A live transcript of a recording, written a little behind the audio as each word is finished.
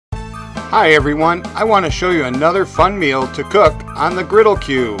Hi everyone, I want to show you another fun meal to cook on the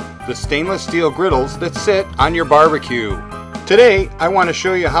Griddle-Q, the stainless steel griddles that sit on your barbecue. Today I want to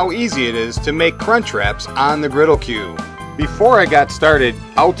show you how easy it is to make crunch wraps on the Griddle-Q. Before I got started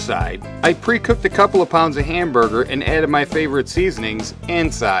outside, I pre-cooked a couple of pounds of hamburger and added my favorite seasonings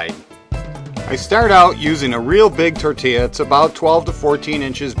inside. I start out using a real big tortilla. It's about 12 to 14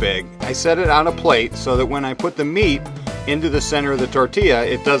 inches big. I set it on a plate so that when I put the meat into the center of the tortilla,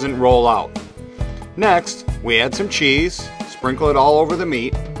 it doesn't roll out. Next, we add some cheese, sprinkle it all over the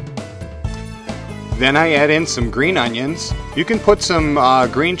meat. Then I add in some green onions. You can put some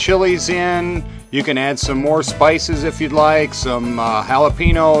green chilies in. You can add some more spices if you'd like, some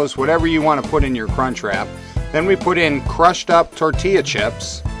jalapenos, whatever you want to put in your crunch wrap. Then we put in crushed up tortilla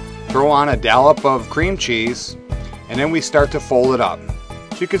chips, throw on a dollop of cream cheese, and then we start to fold it up.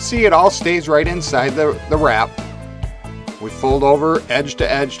 So you can see it all stays right inside the wrap. We fold over edge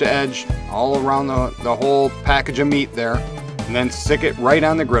to edge to edge, all around the whole package of meat there, and then stick it right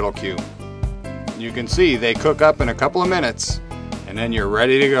on the Griddle-Q. You can see they cook up in a couple of minutes, and then you're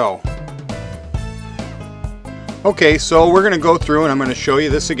ready to go. Okay, so we're going to go through and I'm going to show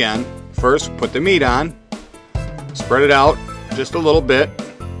you this again. First, put the meat on, spread it out just a little bit.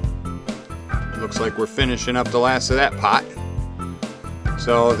 Looks like we're finishing up the last of that pot.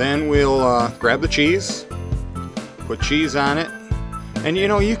 So then we'll grab the cheese, put cheese on it, and you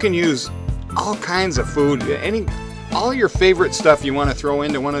know, you can use all kinds of food. All your favorite stuff you want to throw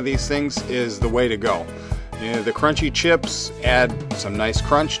into one of these things is the way to go. You know, the crunchy chips add some nice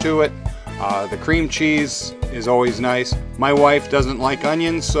crunch to it. The cream cheese is always nice. My wife doesn't like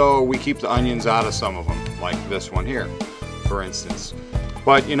onions, so we keep the onions out of some of them, like this one here, for instance.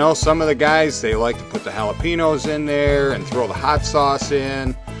 But you know, some of the guys, they like to put the jalapenos in there and throw the hot sauce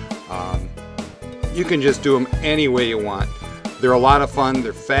in. You can just do them any way you want. They're a lot of fun,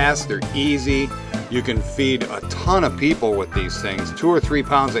 they're fast, they're easy. You can feed a ton of people with these things. 2 or 3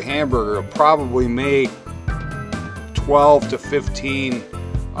 pounds of hamburger will probably make 12 to 15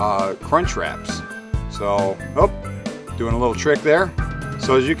 crunch wraps. So, doing a little trick there.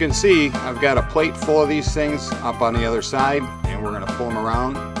 So as you can see, I've got a plate full of these things up on the other side, and we're gonna pull them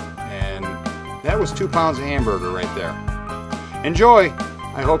around. And that was 2 pounds of hamburger right there. Enjoy!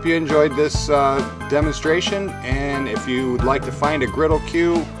 I hope you enjoyed this demonstration, and if you would like to find a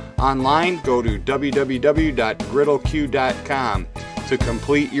Griddle-Q online, go to www.griddleq.com to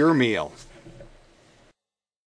complete your meal.